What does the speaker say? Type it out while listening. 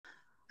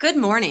Good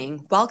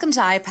morning. Welcome to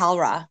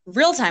iPalra,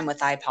 Real Time with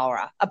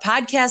iPalra, a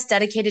podcast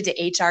dedicated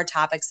to HR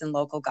topics in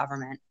local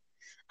government.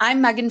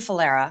 I'm Megan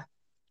Falera.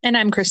 And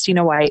I'm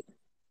Christina White.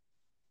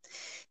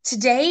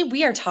 Today,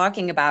 we are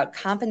talking about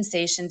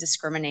compensation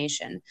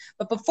discrimination.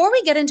 But before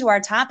we get into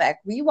our topic,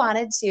 we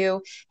wanted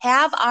to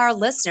have our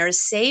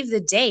listeners save the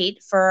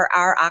date for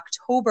our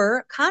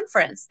October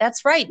conference.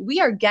 That's right. We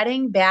are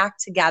getting back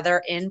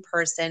together in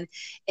person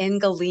in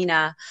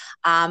Galena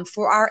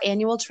for our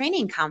annual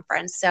training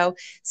conference. So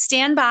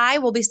stand by.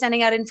 We'll be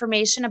sending out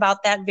information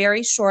about that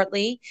very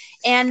shortly.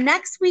 And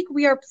next week,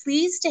 we are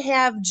pleased to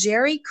have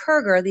Jerry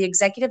Kerger, the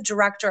Executive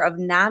Director of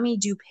NAMI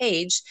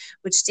DuPage,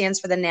 which stands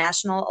for the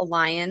National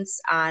Alliance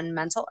on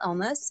Mental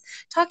Illness,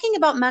 talking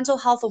about mental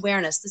health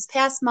awareness. This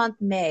past month,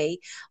 May,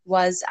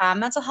 was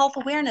Mental Health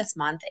Awareness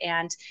Month.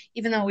 And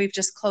even though we've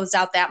just closed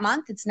out that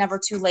month, it's never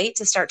too late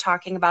to start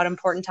talking about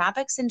important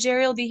topics. And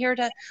Jerry will be here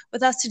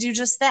with us to do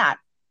just that.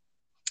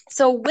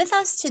 So with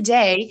us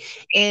today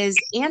is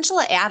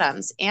Angela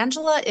Adams.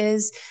 Angela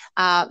is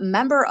a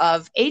member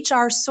of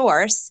HR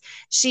Source.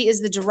 She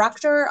is the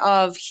Director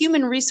of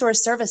Human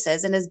Resource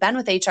Services and has been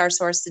with HR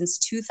Source since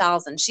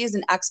 2000. She is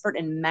an expert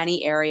in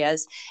many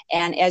areas.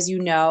 And as you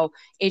know,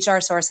 HR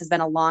Source has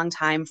been a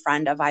longtime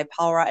friend of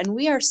iPalra, and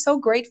we are so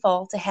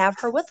grateful to have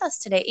her with us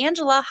today.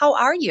 Angela, how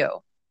are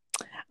you?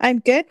 I'm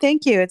good.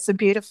 Thank you. It's a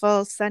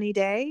beautiful sunny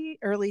day,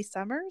 early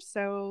summer.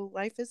 So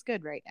life is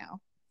good right now.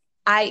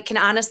 I can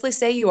honestly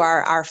say you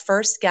are our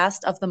first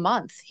guest of the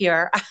month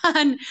here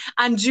on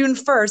June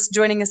 1st,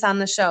 joining us on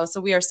the show. So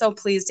we are so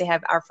pleased to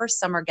have our first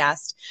summer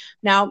guest.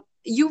 Now,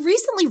 you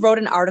recently wrote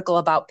an article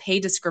about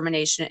pay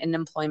discrimination in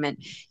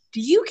employment.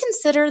 Do you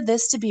consider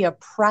this to be a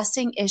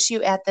pressing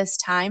issue at this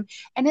time?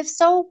 And if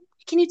so,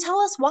 can you tell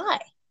us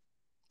why?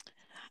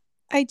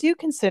 I do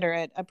consider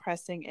it a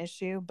pressing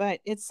issue,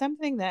 but it's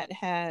something that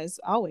has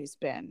always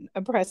been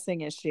a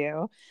pressing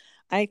issue.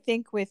 I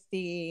think with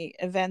the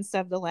events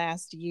of the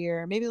last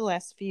year, maybe the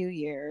last few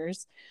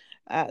years,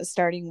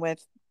 starting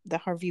with the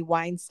Harvey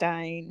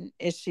Weinstein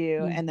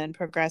issue and then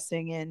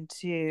progressing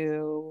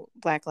into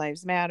Black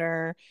Lives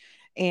Matter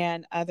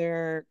and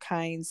other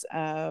kinds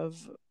of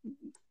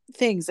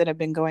things that have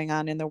been going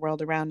on in the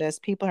world around us,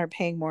 people are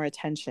paying more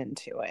attention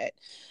to it.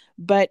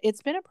 But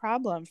it's been a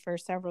problem for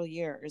several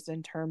years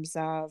in terms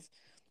of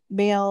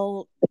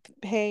male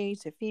pay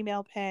to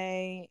female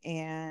pay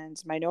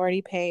and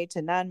minority pay to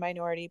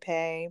non-minority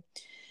pay.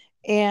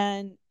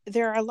 And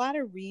there are a lot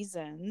of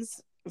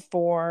reasons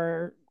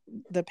for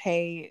the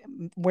pay,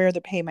 where the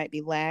pay might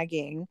be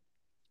lagging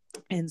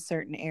in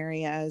certain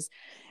areas.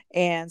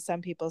 And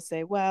some people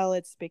say, well,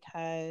 it's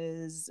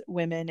because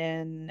women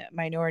and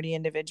minority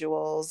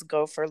individuals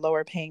go for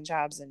lower paying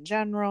jobs in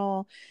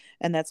general.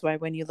 And that's why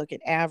when you look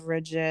at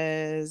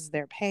averages,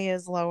 their pay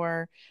is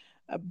lower.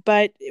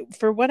 But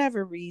for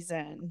whatever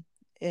reason,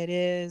 it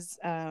is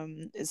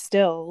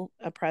still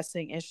a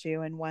pressing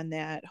issue and one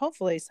that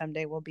hopefully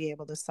someday we'll be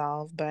able to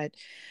solve. But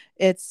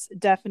it's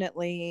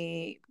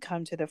definitely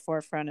come to the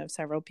forefront of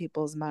several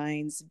people's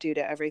minds due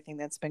to everything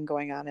that's been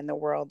going on in the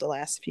world the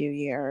last few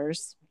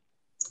years.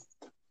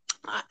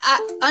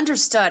 I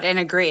understood and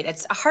agreed.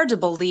 It's hard to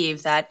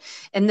believe that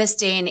in this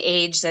day and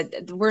age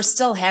that we're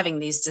still having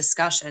these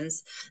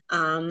discussions.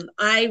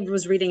 I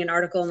was reading an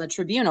article in the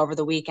Tribune over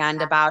the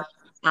weekend about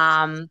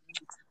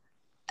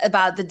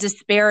the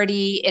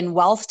disparity in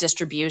wealth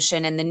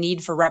distribution and the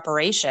need for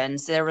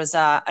reparations. There was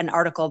an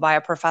article by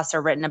a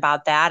professor written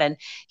about that, and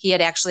he had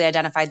actually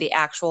identified the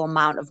actual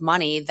amount of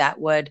money that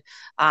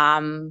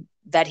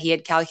he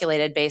had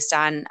calculated based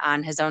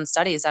on his own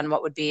studies on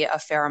what would be a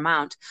fair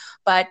amount.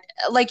 But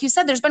like you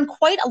said, there's been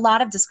quite a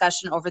lot of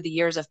discussion over the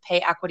years of pay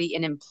equity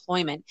in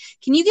employment.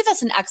 Can you give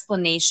us an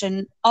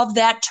explanation of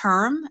that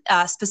term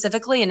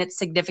specifically and its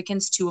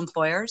significance to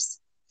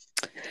employers?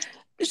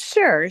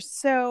 Sure.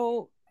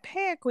 So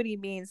pay equity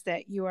means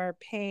that you are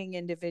paying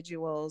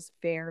individuals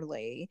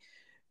fairly,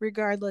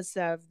 regardless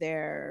of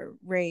their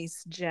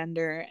race,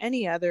 gender,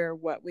 any other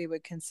what we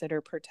would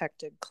consider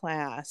protected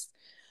class,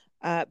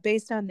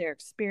 based on their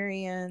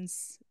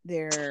experience,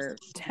 their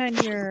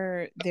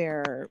tenure,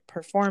 their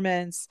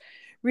performance,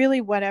 really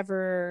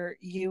whatever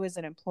you as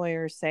an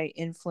employer say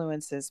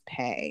influences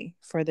pay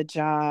for the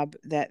job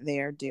that they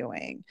are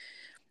doing.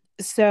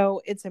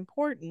 So it's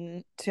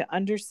important to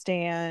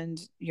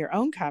understand your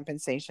own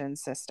compensation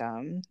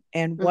system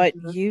and what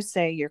you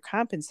say you're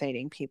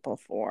compensating people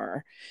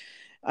for.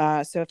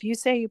 So if you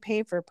say you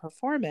pay for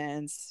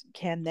performance,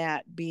 can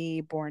that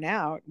be borne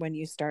out when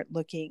you start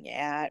looking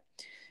at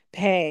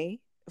pay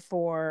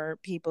for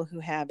people who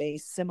have a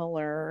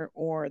similar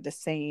or the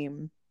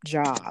same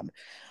job?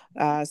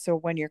 So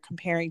when you're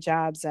comparing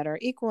jobs that are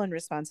equal in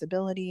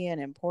responsibility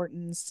and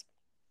importance,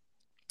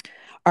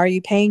 are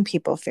you paying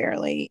people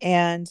fairly?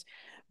 And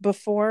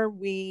before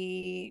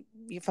we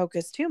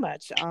focus too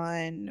much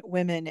on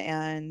women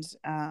and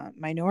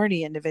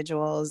minority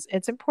individuals,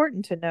 it's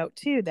important to note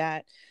too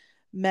that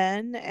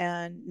men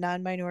and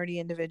non-minority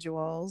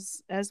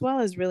individuals, as well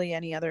as really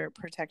any other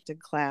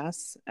protected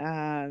class,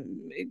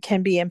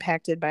 can be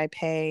impacted by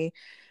pay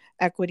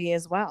equity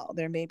as well.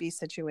 There may be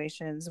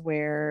situations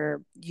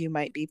where you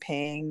might be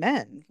paying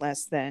men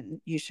less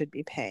than you should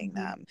be paying Mhm.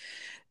 them.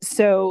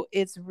 So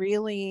it's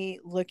really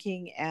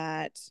looking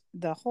at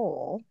the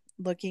whole,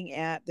 looking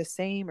at the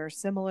same or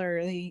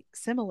similarly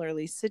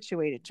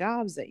situated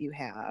jobs that you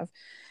have,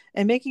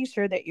 and making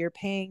sure that you're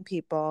paying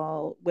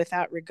people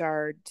without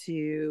regard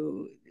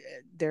to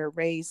their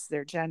race,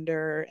 their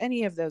gender,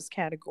 any of those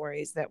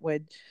categories that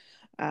would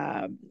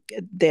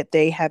that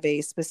they have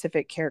a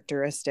specific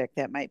characteristic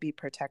that might be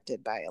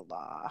protected by a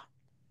law.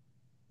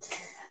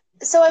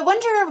 So I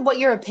wonder what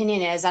your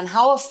opinion is on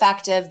how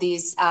effective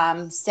these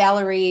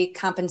salary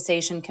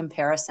compensation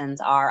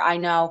comparisons are. I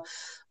know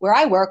where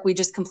I work, we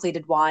just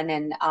completed one,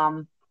 and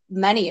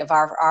many of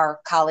our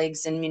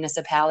colleagues in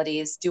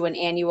municipalities do an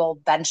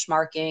annual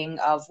benchmarking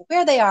of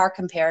where they are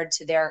compared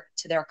to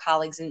their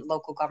colleagues in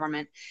local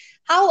government.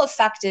 How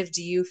effective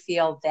do you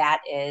feel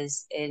that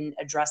is in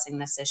addressing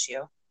this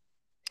issue?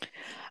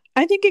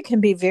 I think it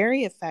can be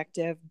very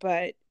effective,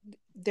 but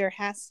there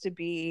has to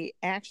be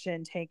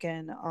action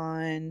taken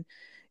on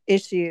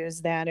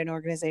issues that an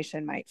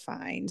organization might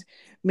find.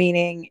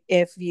 Meaning,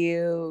 if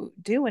you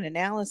do an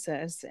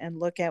analysis and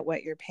look at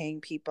what you're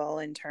paying people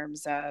in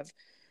terms of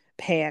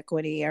pay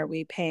equity, are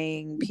we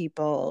paying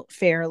people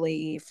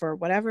fairly for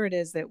whatever it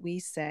is that we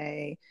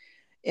say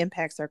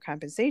impacts our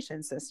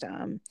compensation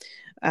system?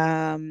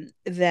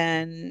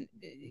 Then,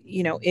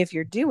 if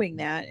you're doing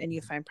that and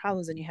you find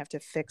problems and you have to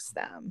fix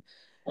them,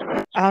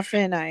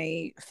 often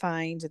I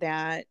find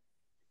that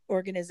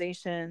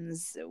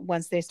organizations,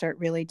 once they start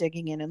really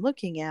digging in and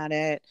looking at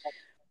it,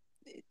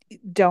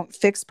 don't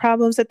fix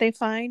problems that they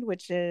find,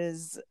 which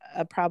is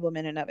a problem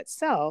in and of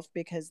itself,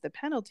 because the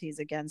penalties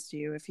against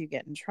you if you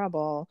get in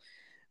trouble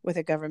with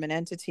a government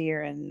entity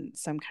or in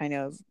some kind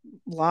of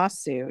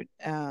lawsuit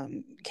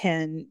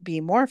can be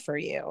more for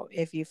you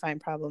if you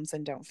find problems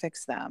and don't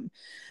fix them.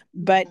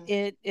 But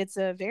Mhm. it's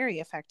a very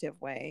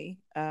effective way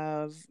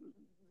of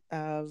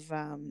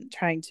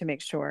trying to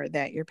make sure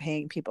that you're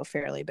paying people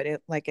fairly.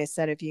 But like I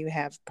said, if you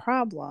have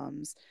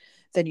problems,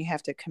 then you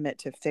have to commit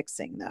to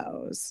fixing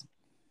those.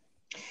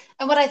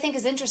 And what I think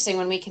is interesting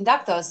when we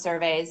conduct those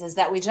surveys is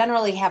that we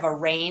generally have a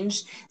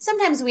range.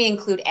 Sometimes we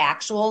include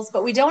actuals,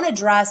 but we don't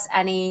address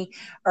any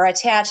or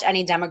attach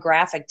any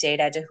demographic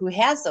data to who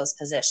has those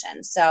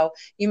positions. So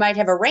you might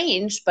have a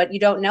range, but you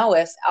don't know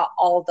if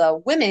all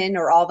the women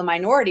or all the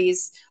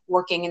minorities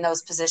working in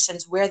those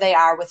positions, where they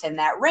are within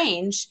that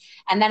range.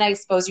 And then I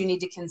suppose you need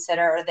to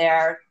consider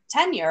their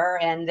tenure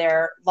and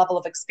their level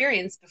of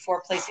experience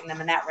before placing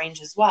them in that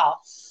range as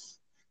well.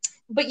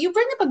 But you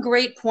bring up a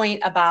great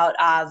point about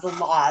the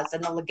laws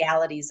and the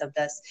legalities of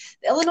this.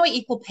 The Illinois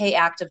Equal Pay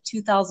Act of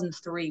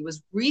 2003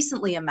 was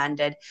recently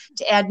amended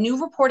to add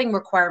new reporting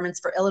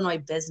requirements for Illinois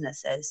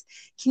businesses.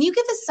 Can you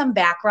give us some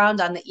background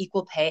on the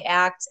Equal Pay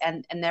Act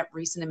and that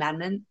recent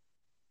amendment?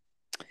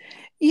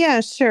 Yeah,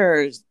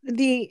 sure.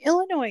 The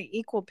Illinois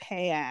Equal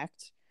Pay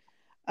Act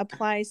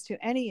applies to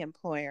any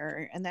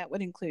employer, and that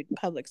would include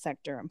public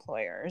sector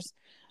employers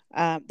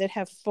that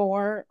have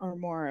four or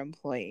more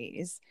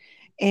employees.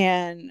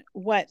 And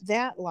what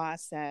that law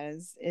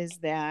says is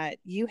that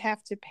you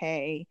have to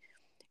pay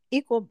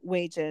equal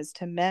wages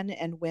to men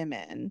and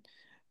women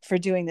for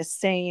doing the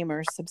same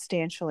or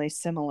substantially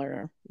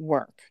similar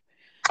work.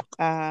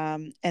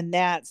 And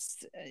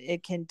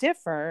it can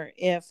differ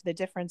if the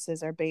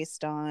differences are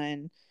based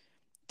on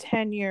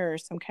tenure or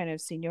some kind of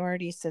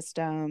seniority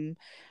system,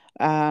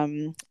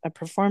 a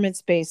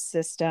performance based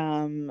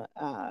system,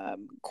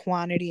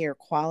 quantity or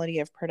quality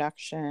of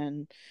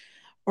production,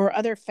 or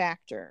other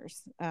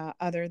factors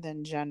other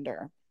than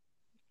gender.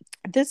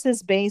 This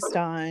is based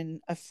on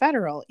a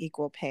federal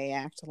Equal Pay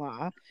Act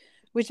law,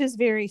 which is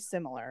very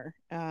similar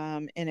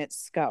in its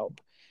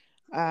scope.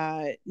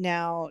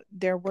 Now,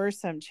 there were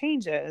some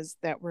changes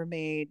that were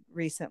made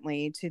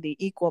recently to the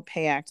Equal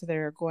Pay Act that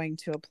are going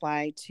to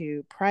apply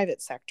to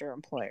private sector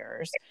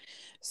employers.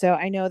 So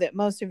I know that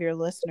most of your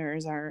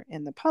listeners are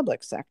in the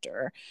public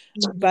sector,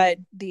 but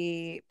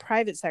the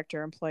private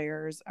sector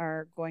employers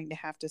are going to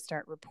have to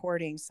start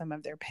reporting some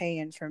of their pay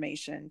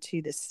information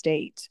to the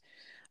state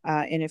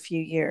in a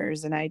few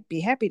years. And I'd be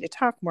happy to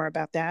talk more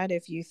about that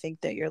if you think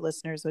that your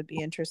listeners would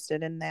be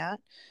interested in that.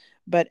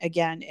 But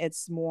again,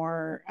 it's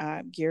more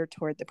geared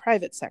toward the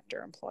private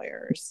sector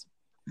employers.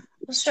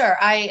 Well, sure,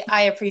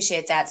 I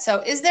appreciate that.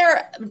 So, is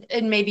there,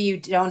 and maybe you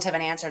don't have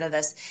an answer to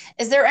this,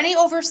 is there any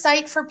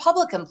oversight for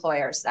public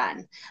employers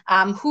then?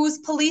 Who's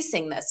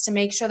policing this to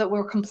make sure that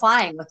we're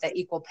complying with the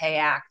Equal Pay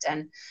Act,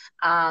 and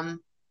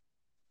um,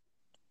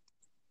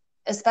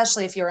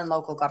 especially if you're in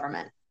local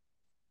government?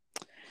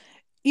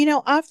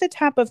 Off the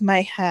top of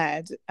my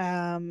head,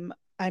 I'm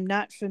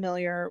not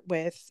familiar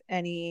with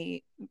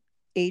any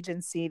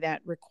agency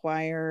that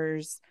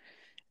requires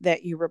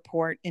that you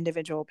report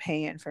individual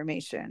pay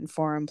information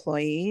for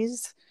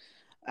employees.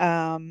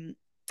 Um,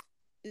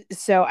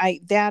 so I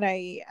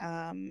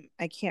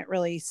can't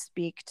really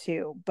speak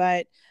to,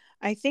 but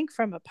I think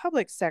from a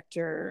public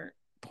sector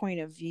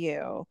point of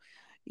view,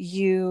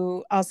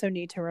 you also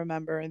need to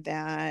remember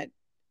that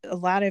a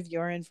lot of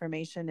your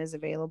information is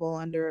available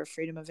under a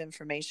Freedom of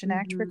Information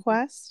Act Mm-hmm.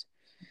 request.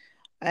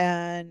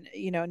 And,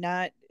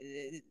 not,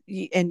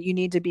 and you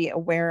need to be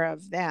aware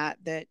of that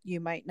you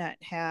might not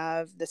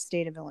have the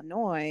state of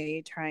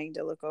Illinois trying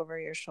to look over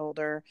your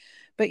shoulder,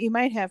 but you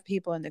might have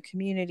people in the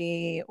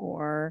community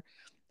or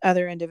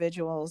other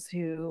individuals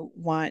who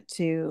want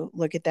to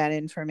look at that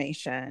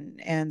information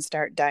and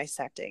start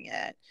dissecting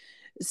it.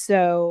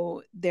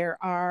 So there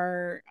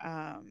are,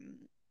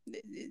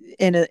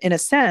 in a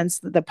sense,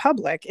 the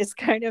public is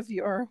kind of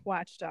your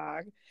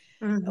watchdog.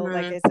 Like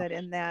Mm-hmm. I said,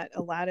 in that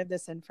a lot of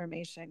this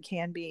information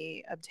can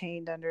be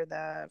obtained under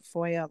the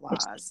FOIA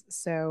laws.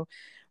 So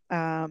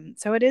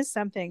it is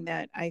something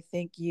that I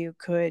think you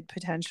could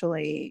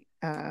potentially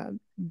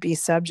be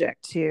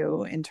subject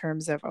to in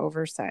terms of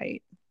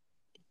oversight.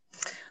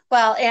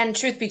 Well, and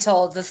truth be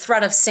told, the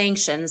threat of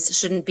sanctions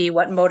shouldn't be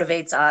what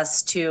motivates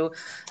us to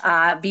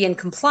be in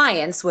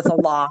compliance with a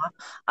law.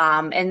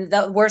 And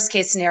the worst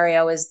case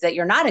scenario is that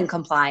you're not in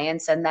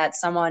compliance and that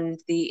someone,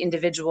 the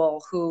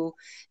individual who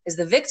is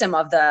the victim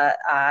of the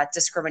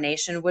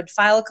discrimination, would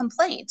file a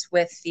complaint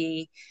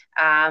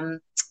um,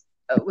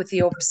 with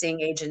the overseeing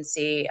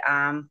agency,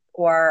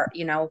 or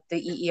the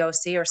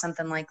EEOC or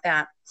something like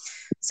that.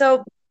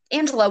 So,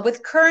 Angela,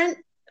 with current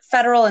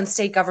federal and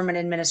state government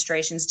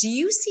administrations, do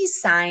you see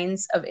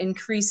signs of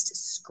increased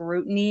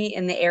scrutiny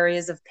in the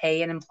areas of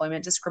pay and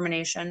employment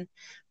discrimination?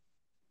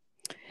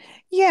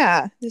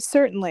 Yeah,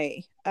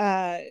 certainly.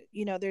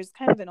 There's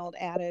kind of an old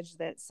adage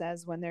that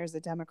says when there's a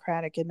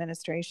Democratic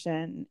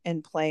administration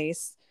in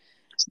place,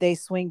 they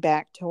swing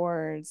back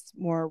towards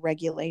more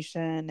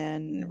regulation,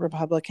 and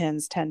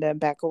Republicans tend to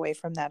back away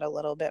from that a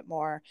little bit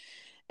more.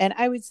 And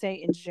I would say,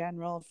 in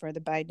general, for the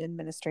Biden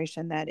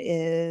administration, that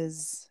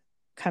is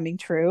coming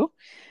true.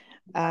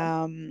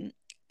 Um,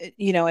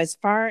 as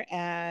far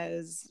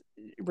as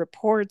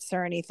reports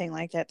or anything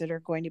like that are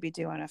going to be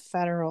due on a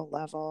federal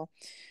level,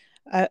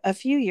 a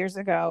few years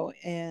ago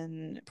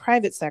in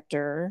private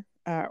sector,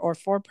 or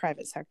for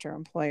private sector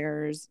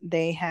employers,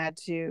 they had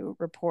to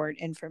report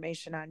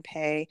information on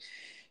pay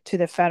to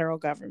the federal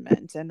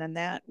government. And then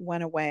that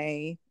went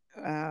away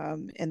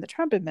in the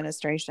Trump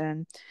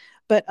administration.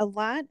 But a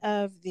lot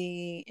of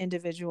the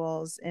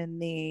individuals in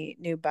the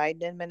new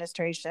Biden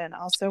administration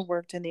also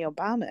worked in the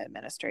Obama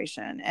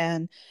administration.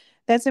 And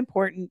that's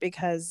important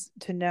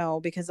to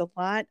know, because a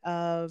lot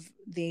of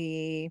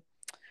the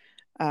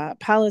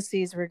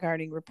policies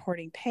regarding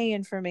reporting pay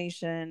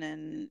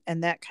information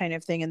and that kind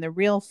of thing, and the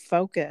real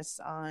focus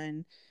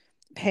on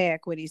pay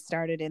equity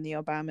started in the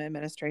Obama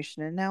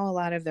administration. And now a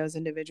lot of those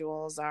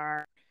individuals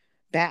are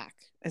back,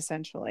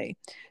 essentially.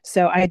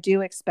 So I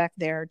do expect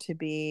there to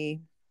be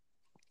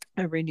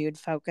a renewed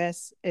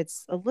focus.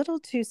 It's a little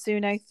too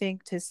soon, I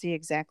think, to see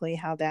exactly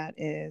how that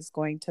is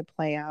going to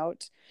play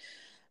out.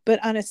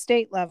 But on a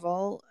state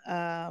level,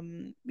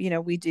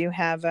 we do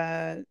have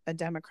a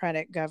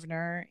Democratic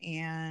governor,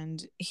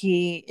 and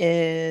he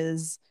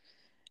is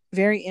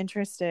very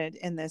interested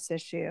in this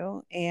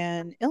issue.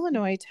 And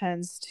Illinois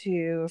tends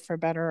to, for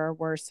better or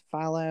worse,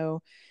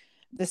 follow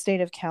the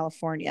state of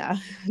California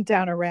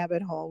down a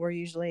rabbit hole. We're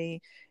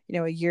usually,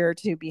 a year or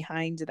two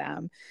behind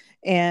them.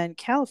 And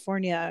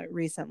California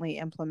recently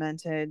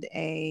implemented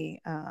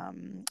a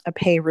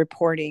pay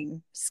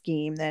reporting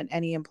scheme that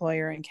any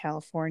employer in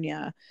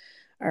California,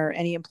 or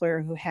any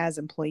employer who has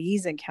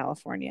employees in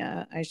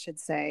California, I should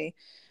say,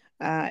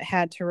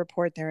 had to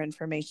report their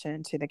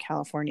information to the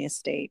California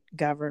state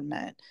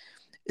government.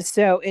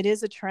 So it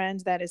is a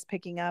trend that is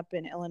picking up,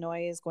 and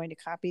Illinois is going to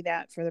copy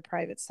that for the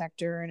private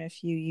sector in a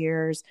few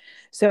years.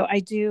 So I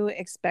do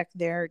expect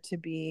there to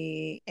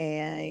be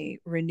a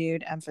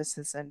renewed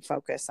emphasis and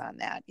focus on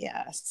that.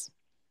 Yes.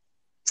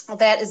 Well,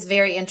 that is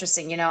very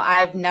interesting.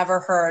 I've never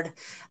heard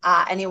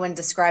anyone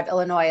describe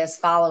Illinois as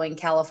following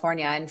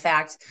California. In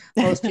fact,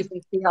 most people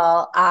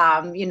feel,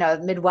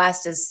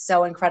 Midwest is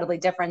so incredibly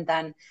different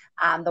than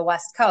the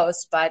West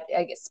Coast. But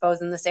I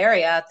suppose in this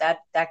area,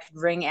 that could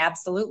ring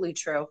absolutely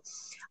true.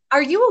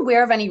 Are you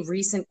aware of any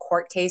recent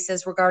court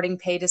cases regarding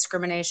pay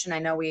discrimination? I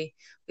know we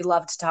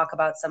love to talk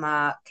about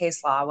some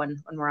case law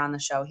when we're on the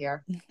show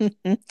here.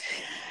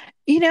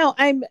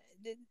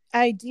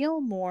 I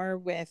deal more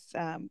with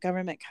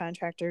government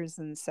contractors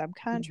and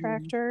Mm-hmm.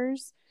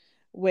 subcontractors,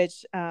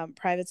 which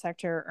private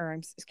sector, or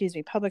excuse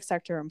me, public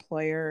sector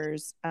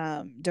employers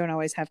don't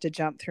always have to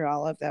jump through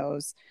all of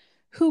those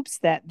hoops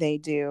that they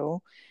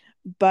do.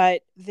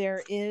 But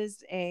there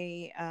is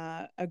a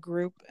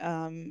group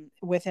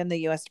within the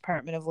U.S.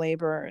 Department of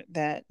Labor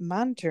that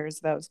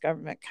monitors those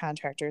government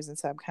contractors and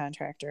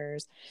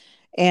subcontractors,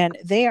 and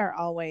they are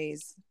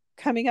always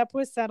coming up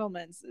with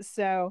settlements.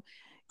 So,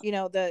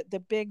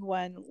 the big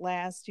one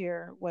last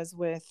year was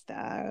with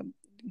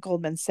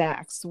Goldman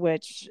Sachs,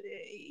 which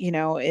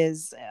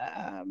is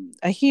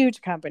a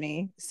huge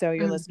company. So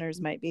your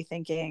listeners might be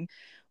thinking,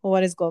 well,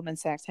 what does Goldman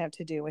Sachs have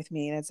to do with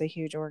me? That's a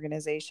huge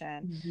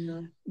organization.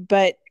 Mm-hmm.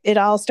 But it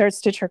all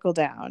starts to trickle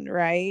down,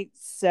 right?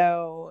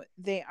 So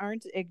they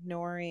aren't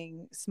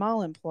ignoring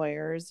small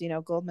employers.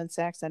 Goldman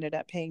Sachs ended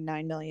up paying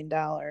 $9 million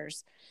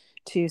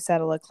to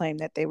settle a claim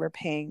that they were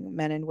paying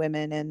men and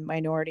women and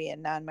minority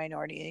and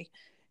non-minority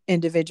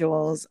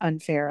individuals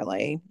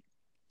unfairly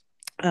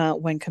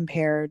when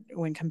compared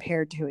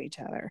to each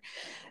other.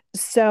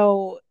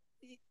 So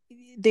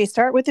they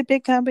start with the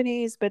big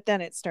companies, but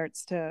then it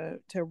starts to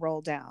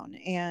roll down.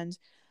 And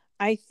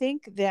I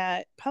think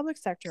that public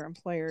sector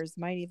employers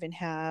might even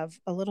have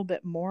a little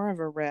bit more of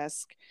a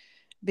risk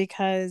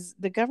because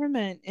the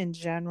government in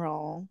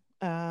general,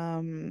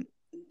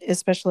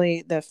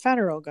 especially the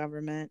federal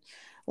government,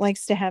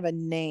 likes to have a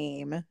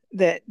name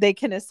that they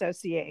can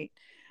associate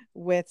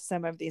with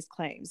some of these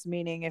claims.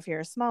 Meaning, if you're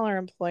a smaller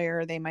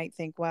employer, they might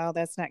think, well,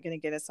 that's not going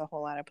to get us a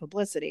whole lot of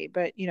publicity.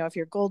 But, if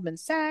you're Goldman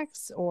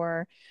Sachs,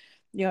 or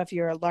if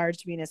you're a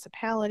large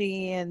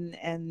municipality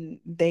and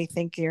they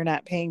think you're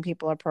not paying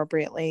people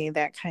appropriately,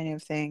 that kind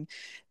of thing,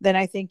 then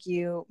I think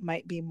you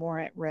might be more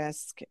at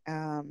risk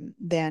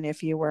than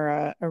if you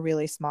were a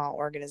really small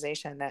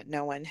organization that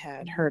no one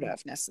had heard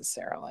of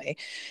necessarily.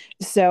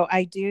 So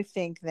I do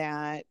think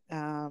that,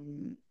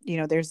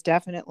 there's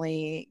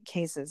definitely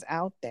cases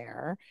out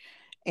there,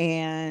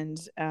 and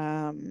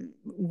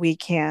we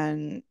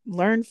can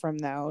learn from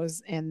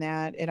those, and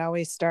that it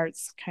always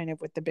starts kind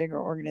of with the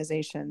bigger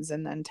organizations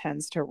and then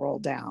tends to roll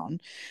down.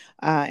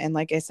 And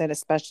like I said,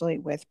 especially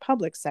with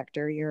public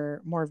sector,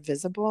 you're more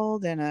visible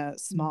than a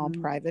small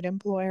private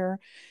employer.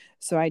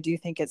 So I do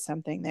think it's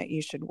something that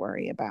you should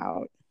worry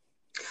about.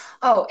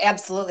 Oh,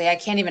 absolutely. I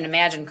can't even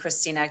imagine,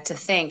 Christina, to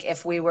think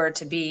if we were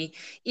to be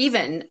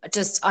even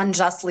just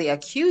unjustly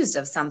accused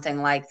of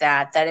something like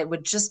that, that it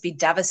would just be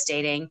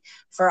devastating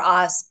for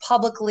us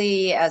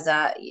publicly as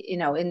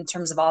in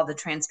terms of all the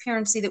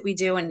transparency that we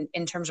do and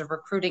in terms of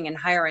recruiting and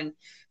hiring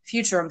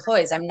future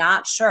employees. I'm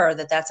not sure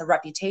that that's a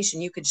reputation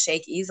you could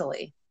shake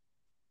easily.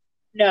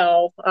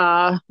 No,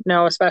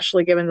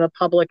 especially given the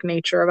public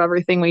nature of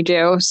everything we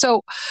do.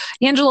 So,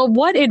 Angela,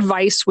 what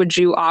advice would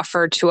you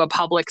offer to a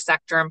public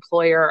sector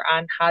employer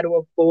on how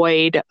to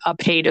avoid a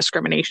pay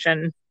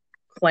discrimination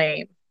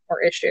claim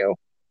or issue?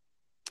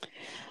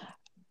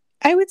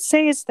 I would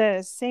say it's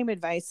the same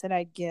advice that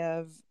I'd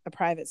give a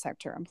private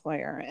sector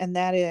employer, and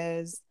that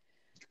is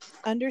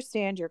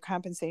understand your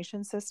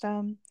compensation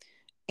system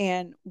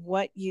and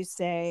what you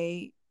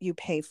say you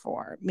pay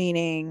for.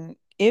 Meaning,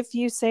 if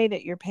you say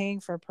that you're paying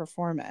for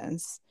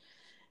performance,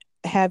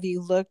 have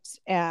you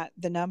looked at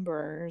the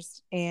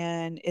numbers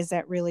and is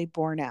that really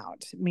borne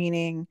out?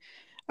 Meaning,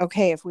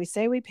 okay, if we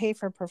say we pay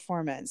for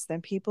performance, then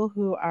people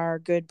who are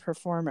good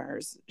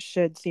performers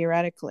should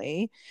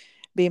theoretically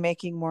be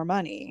making more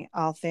money,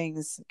 all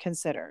things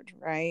considered,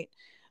 right?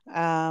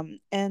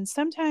 And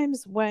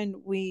sometimes when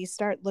we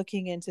start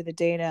looking into the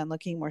data and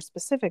looking more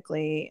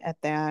specifically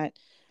at that,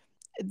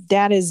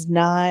 that is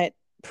not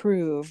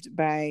proved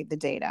by the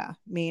data,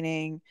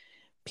 meaning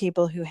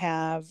people who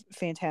have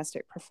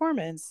fantastic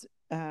performance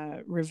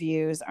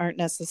reviews aren't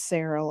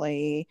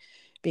necessarily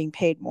being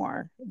paid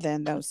more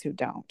than those who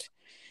don't.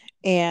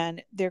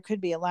 And there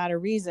could be a lot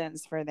of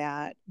reasons for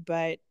that,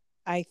 but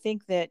I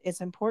think that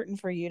it's important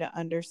for you to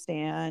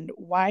understand,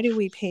 why do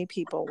we pay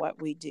people what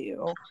we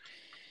do?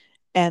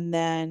 And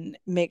then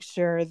make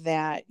sure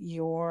that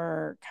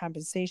your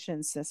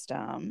compensation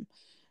system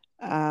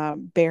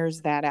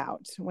bears that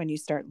out when you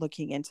start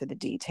looking into the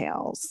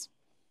details.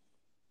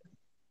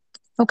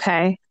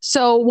 Okay.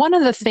 So one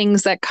of the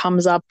things that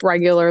comes up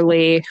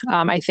regularly,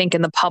 I think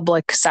in the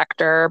public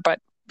sector, but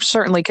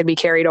certainly could be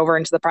carried over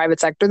into the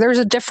private sector, there's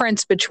a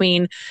difference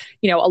between,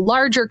 a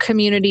larger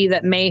community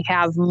that may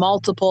have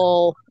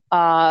multiple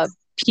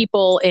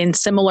people in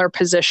similar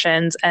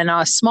positions and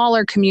a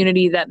smaller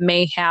community that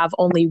may have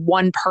only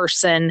one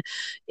person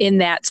in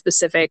that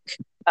specific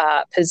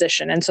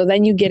position. And so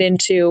then you get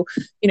into,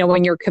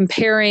 when you're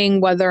comparing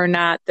whether or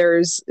not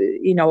there's,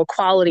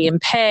 equality in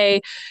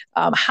pay,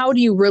 how do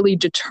you really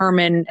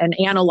determine and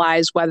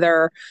analyze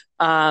whether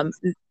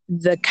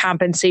the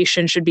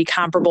compensation should be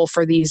comparable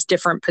for these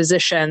different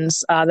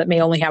positions that may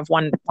only have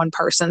one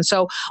person?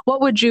 So what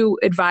would you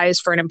advise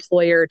for an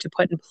employer to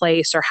put in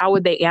place, or how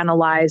would they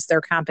analyze their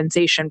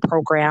compensation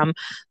program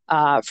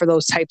for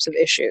those types of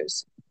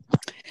issues?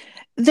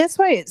 That's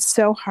why it's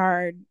so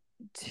hard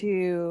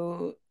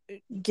to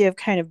give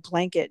kind of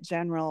blanket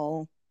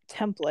general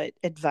template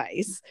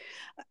advice,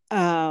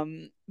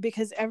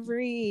 because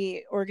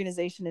every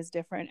organization is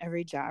different.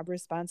 Every job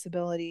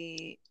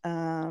responsibility,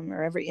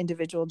 or every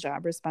individual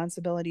job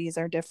responsibilities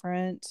are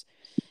different.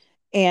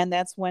 And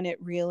that's when it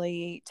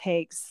really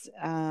takes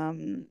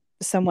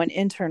someone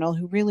internal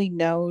who really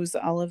knows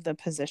all of the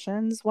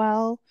positions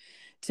well,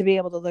 to be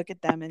able to look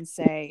at them and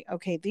say,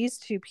 okay, these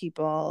two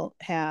people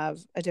have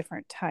a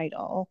different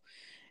title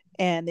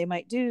and they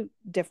might do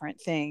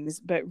different things,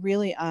 but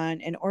really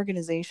on an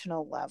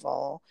organizational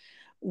level,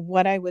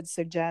 what I would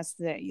suggest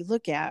that you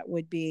look at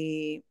would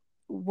be,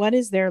 what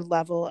is their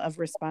level of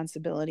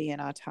responsibility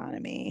and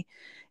autonomy,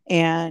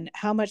 and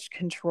how much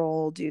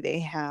control do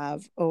they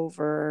have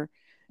over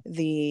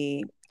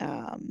the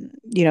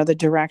the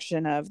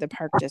direction of the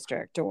park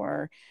district,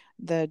 or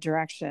the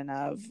direction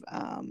of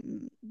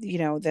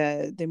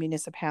the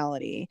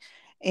municipality,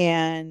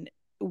 and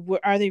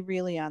are they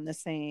really on the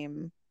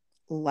same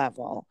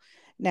level?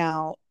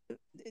 Now,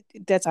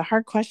 that's a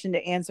hard question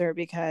to answer,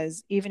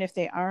 because even if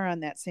they are on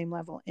that same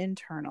level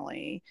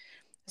internally,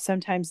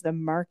 sometimes the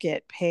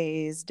market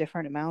pays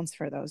different amounts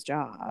for those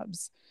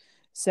jobs.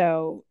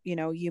 So,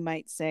 you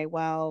might say,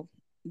 well,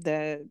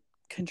 the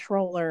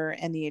controller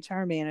and the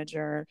HR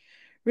manager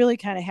really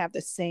kind of have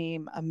the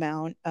same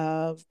amount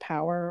of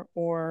power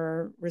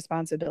or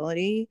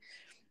responsibility,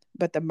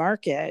 but the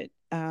market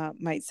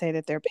might say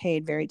that they're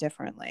paid very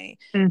differently.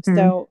 Mm-hmm.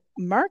 So,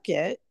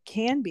 market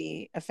can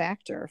be a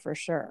factor for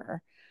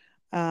sure.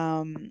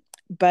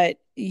 But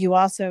you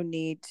also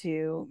need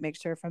to make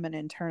sure, from an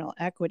internal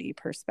equity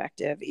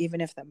perspective, even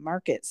if the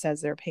market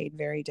says they're paid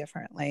very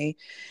differently,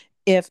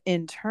 if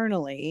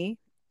internally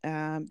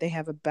they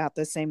have about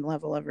the same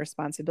level of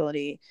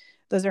responsibility,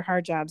 those are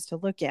hard jobs to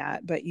look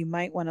at, but you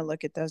might want to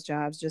look at those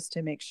jobs just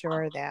to make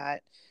sure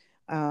that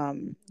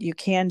you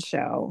can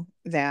show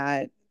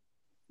that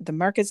the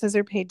market says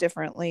they're paid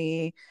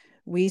differently.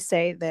 We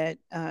say that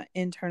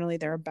internally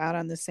they're about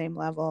on the same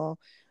level.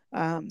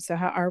 So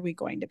how are we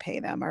going to pay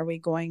them? Are we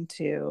going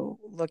to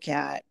look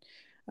at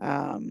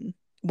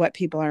what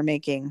people are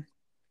making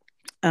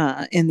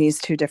in these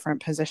two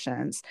different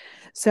positions?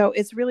 So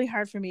it's really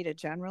hard for me to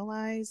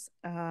generalize,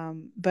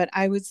 but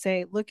I would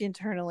say look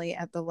internally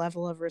at the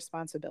level of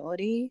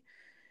responsibility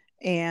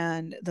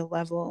and the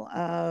level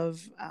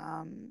of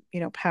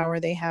power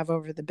they have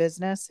over the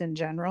business in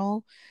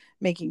general,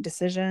 making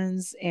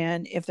decisions.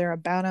 And if they're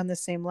about on the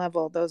same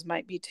level, those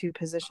might be two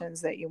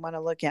positions that you want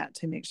to look at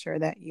to make sure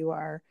that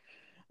you're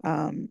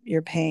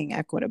paying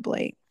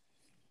equitably.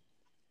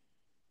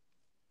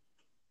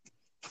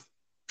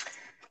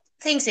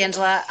 Thanks,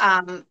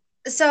 Angela.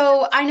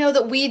 So I know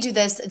that we do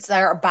this, it's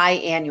our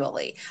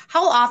biannually.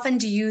 How often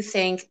do you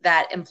think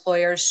that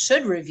employers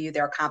should review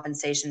their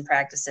compensation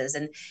practices?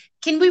 And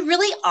can we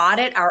really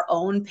audit our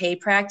own pay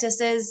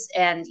practices?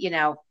 And,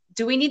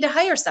 do we need to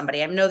hire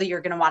somebody? I know that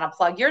you're going to want to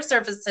plug your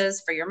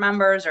services for your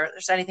members or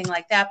there's anything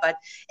like that, but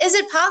is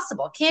it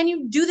possible? Can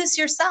you do this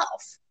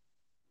yourself?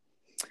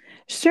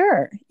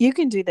 Sure, you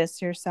can do this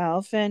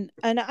yourself, and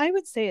I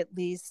would say at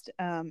least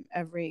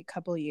every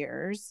couple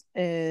years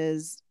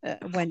is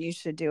when you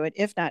should do it,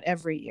 if not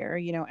every year.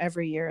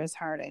 Every year is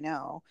hard, I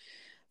know,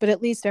 but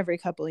at least every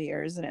couple of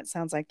years, and it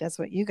sounds like that's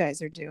what you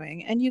guys are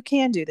doing, and you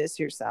can do this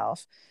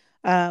yourself.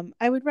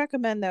 I would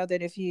recommend, though,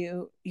 that if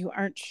you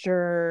aren't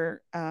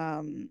sure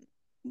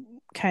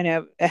kind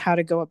of how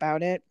to go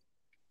about it,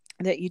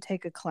 that you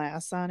take a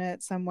class on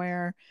it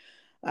somewhere.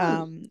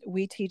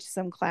 We teach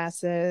some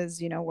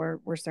classes.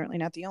 We're certainly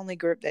not the only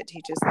group that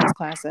teaches those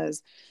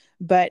classes,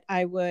 but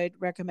I would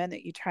recommend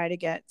that you try to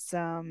get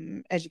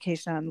some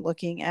education on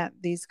looking at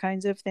these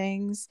kinds of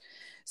things.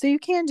 So you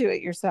can do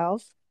it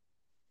yourself,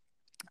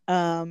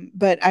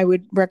 but I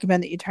would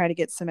recommend that you try to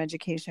get some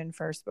education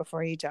first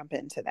before you jump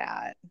into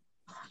that.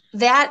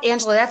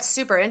 Angela, that's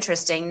super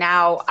interesting.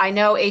 Now, I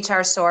know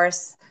HR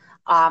Source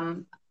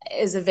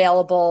is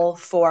available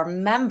for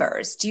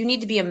members. Do you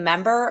need to be a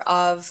member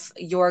of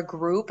your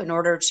group in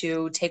order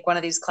to take one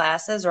of these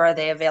classes, or are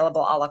they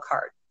available a la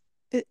carte?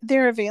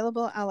 They're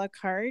available a la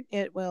carte.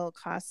 It will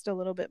cost a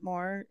little bit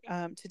more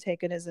to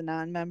take it as a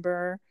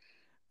non-member.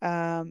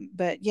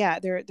 But yeah,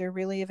 they're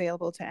really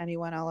available to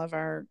anyone. All of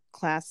our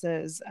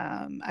classes,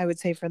 I would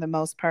say, for the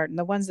most part, and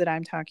the ones that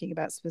I'm talking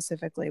about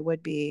specifically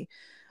would be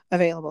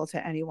available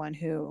to anyone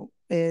who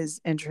is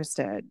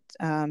interested.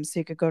 So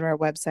you could go to our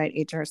website,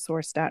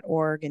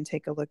 hrsource.org, and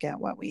take a look at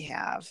what we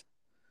have.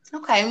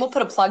 Okay, and we'll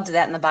put a plug to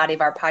that in the body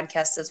of our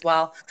podcast as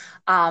well.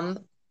 A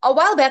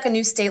while back, a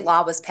new state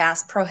law was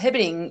passed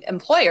prohibiting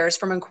employers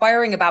from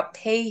inquiring about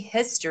pay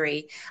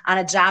history on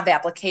a job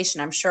application.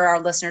 I'm sure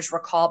our listeners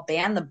recall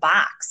Ban the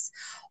Box.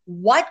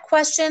 What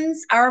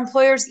questions are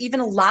employers even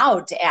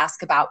allowed to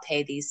ask about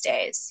pay these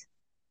days?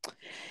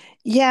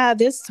 Yeah,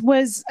 this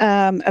was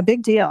a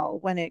big deal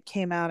when it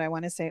came out. I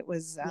want to say it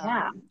was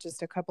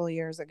just a couple of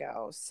years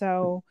ago.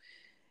 So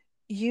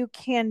you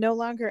can no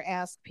longer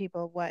ask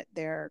people what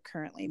they're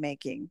currently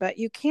making, but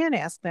you can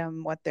ask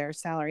them what their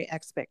salary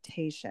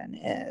expectation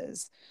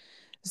is.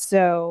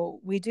 So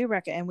we do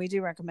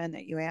recommend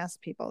that you ask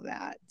people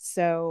that.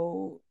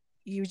 So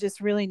you just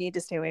really need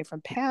to stay away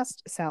from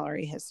past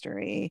salary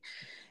history.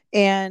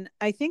 And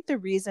I think the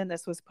reason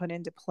this was put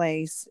into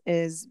place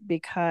is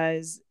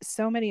because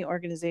so many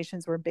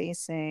organizations were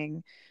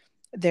basing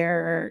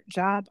their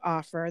job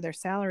offer, their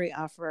salary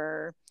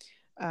offer,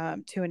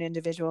 to an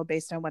individual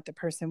based on what the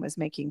person was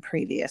making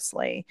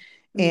previously.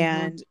 Mm-hmm.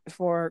 And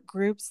for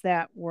groups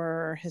that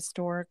were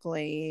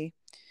historically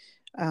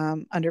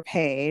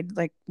underpaid,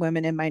 like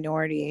women and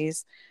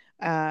minorities,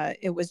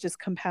 it was just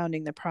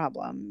compounding the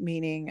problem,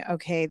 meaning,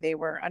 okay, they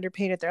were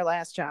underpaid at their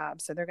last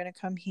job, so they're going to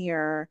come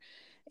here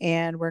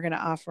and we're going to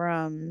offer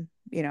them,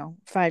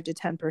 5 to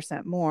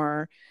 10%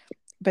 more,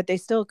 but they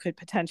still could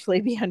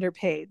potentially be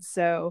underpaid.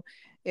 So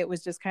it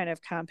was just kind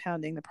of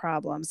compounding the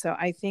problem. So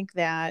I think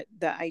that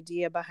the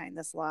idea behind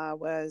this law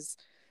was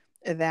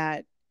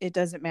that it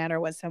doesn't matter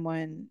what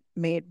someone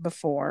made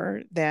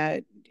before,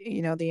 that,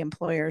 the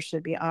employer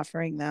should be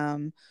offering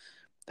them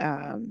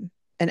an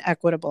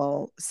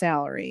equitable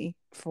salary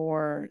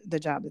for the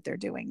job that they're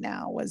doing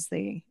now was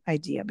the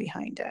idea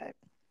behind it.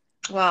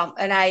 Well,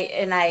 and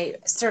I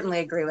certainly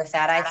agree with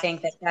that. I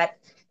think that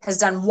has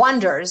done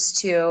wonders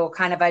to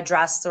kind of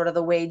address sort of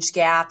the wage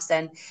gaps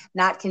and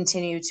not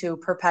continue to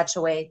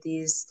perpetuate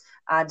these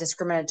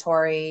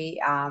discriminatory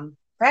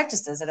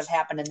practices that have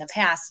happened in the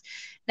past.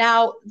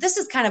 Now, this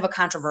is kind of a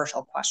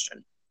controversial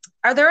question.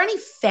 Are there any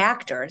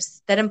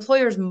factors that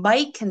employers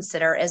might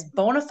consider as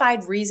bona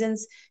fide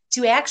reasons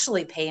to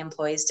actually pay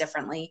employees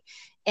differently?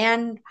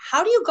 And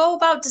how do you go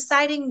about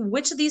deciding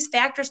which of these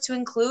factors to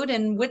include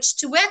and which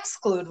to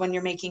exclude when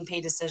you're making pay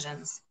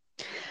decisions?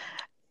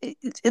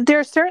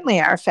 There certainly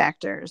are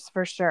factors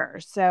for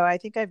sure. So I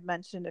think I've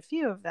mentioned a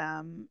few of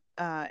them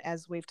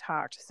as we've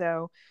talked.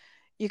 So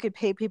you could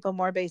pay people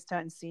more based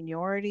on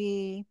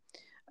seniority,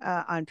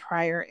 on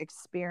prior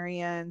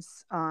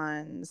experience,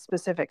 on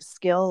specific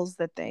skills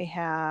that they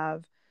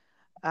have.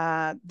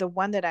 The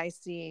one that I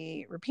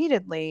see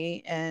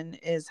repeatedly and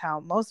is how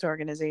most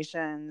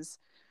organizations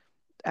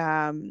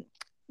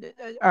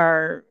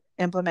are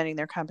implementing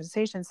their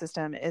compensation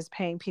system is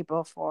paying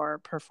people for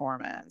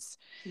performance.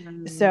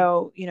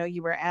 So,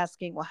 you were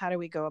asking, well, how do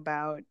we go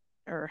about,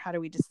 or how do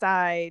we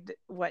decide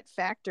what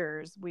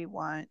factors we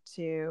want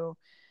to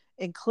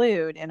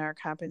include in our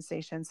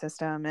compensation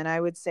system? And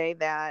I would say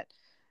that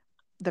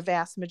the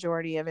vast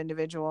majority of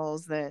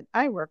individuals that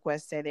I work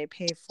with say they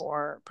pay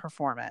for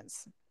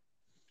performance.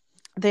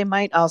 They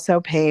might also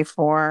pay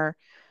for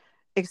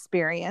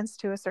experience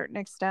to a certain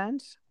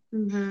extent.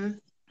 Mm-hmm.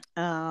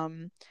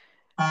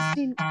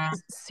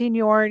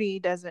 Seniority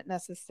doesn't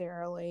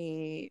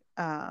necessarily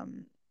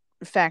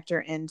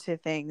factor into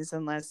things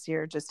unless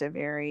you're just a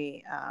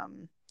very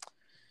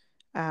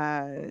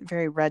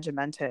very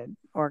regimented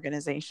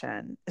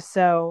organization.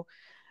 So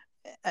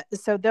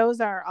those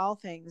are all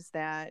things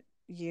that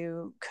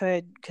you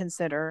could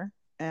consider,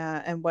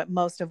 and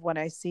what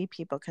I see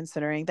people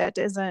considering. That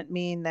doesn't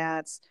mean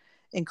that's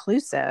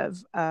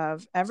inclusive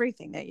of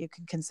everything that you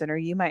can consider.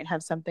 You might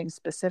have something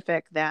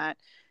specific that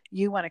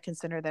you want to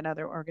consider that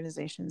other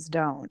organizations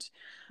don't.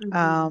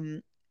 Mm-hmm.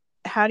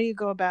 How do you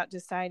go about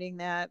deciding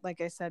that?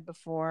 Like I said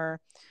before,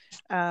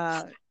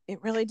 it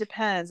really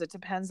depends. It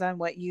depends on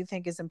what you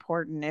think is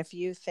important. If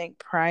you think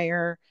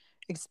prior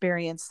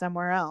experience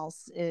somewhere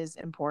else is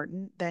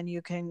important, then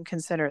you can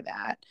consider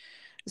that.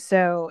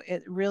 So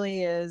it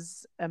really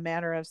is a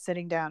matter of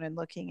sitting down and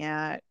looking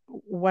at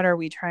what are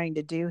we trying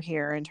to do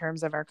here in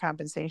terms of our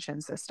compensation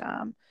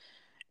system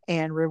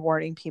and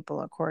rewarding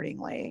people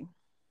accordingly.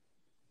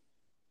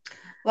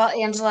 Well,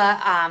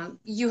 Angela,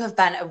 you have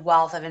been a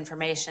wealth of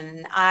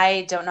information.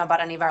 I don't know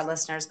about any of our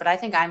listeners, but I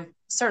think I'm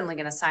certainly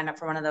going to sign up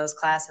for one of those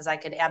classes. I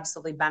could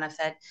absolutely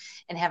benefit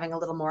in having a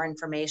little more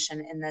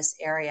information in this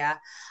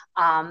area.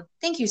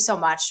 Thank you so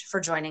much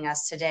for joining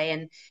us today.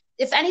 And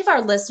if any of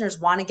our listeners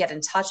want to get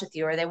in touch with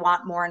you or they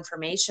want more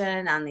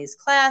information on these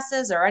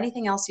classes or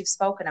anything else you've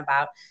spoken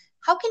about,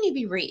 how can you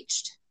be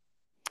reached?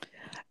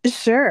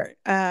 Sure.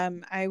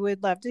 I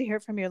would love to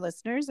hear from your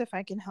listeners if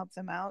I can help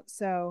them out.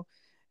 So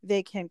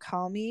they can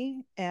call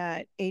me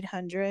at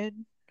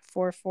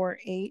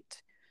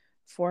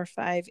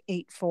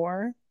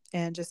 800-448-4584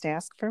 and just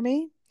ask for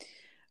me.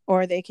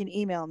 Or they can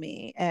email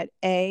me at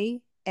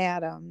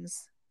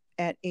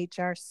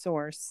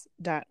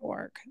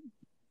aadams@hrsource.org.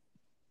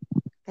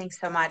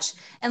 Thanks so much.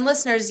 And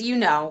listeners,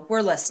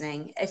 we're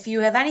listening. If you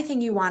have anything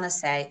you want to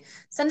say,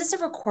 send us a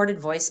recorded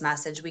voice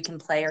message we can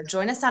play or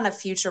join us on a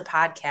future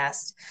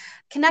podcast.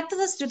 Connect with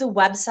us through the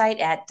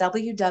website at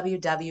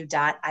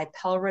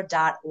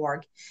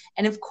www.ipelra.org.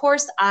 And of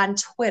course, on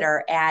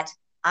Twitter at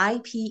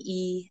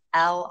IPELRA.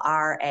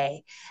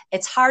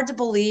 It's hard to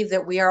believe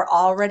that we are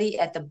already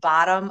at the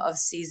bottom of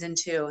season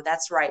 2.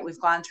 That's right. We've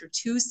gone through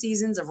 2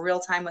 seasons of Real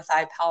Time with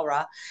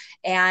IPELRA.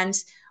 And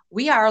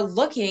we are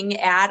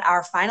looking at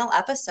our final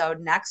episode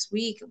next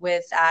week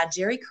with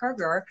Jerry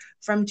Kerger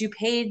from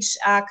DuPage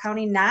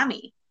County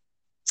NAMI.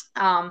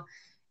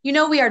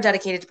 We are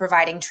dedicated to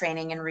providing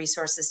training and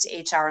resources to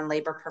HR and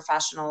labor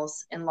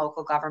professionals in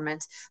local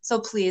government. So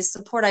please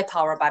support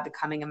IPELRA by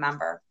becoming a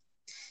member.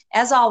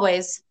 As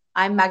always,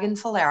 I'm Megan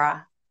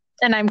Falera.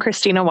 And I'm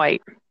Christina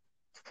White.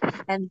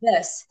 And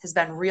this has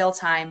been Real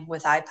Time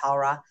with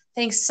IPELRA.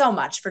 Thanks so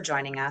much for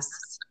joining us.